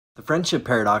The friendship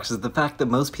paradox is the fact that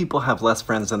most people have less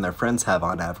friends than their friends have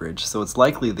on average, so it's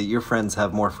likely that your friends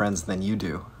have more friends than you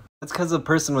do. That's because a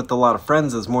person with a lot of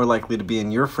friends is more likely to be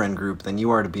in your friend group than you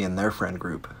are to be in their friend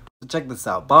group. So check this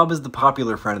out. Bob is the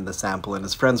popular friend in the sample and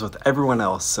is friends with everyone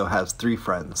else, so has 3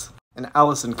 friends. And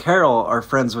Alice and Carol are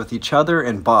friends with each other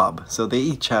and Bob, so they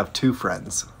each have 2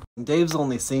 friends. And Dave's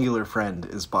only singular friend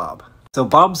is Bob. So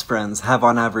Bob's friends have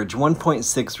on average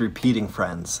 1.6 repeating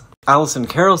friends. Alice and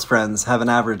Carol's friends have an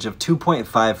average of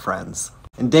 2.5 friends.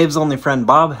 And Dave's only friend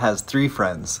Bob has 3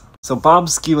 friends. So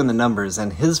Bob's skewing the numbers,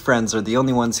 and his friends are the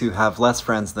only ones who have less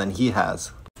friends than he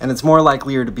has. And it's more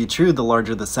likelier to be true the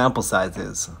larger the sample size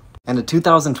is. And a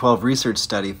 2012 research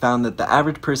study found that the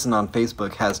average person on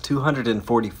Facebook has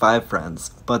 245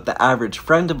 friends, but the average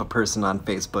friend of a person on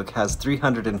Facebook has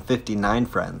 359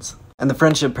 friends. And the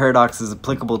friendship paradox is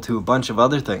applicable to a bunch of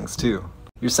other things too.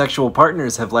 Your sexual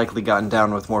partners have likely gotten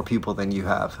down with more people than you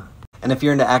have. And if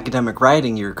you're into academic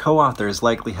writing, your co-authors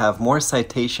likely have more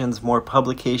citations, more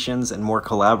publications, and more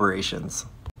collaborations.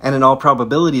 And in all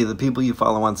probability, the people you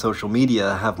follow on social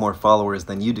media have more followers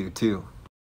than you do too.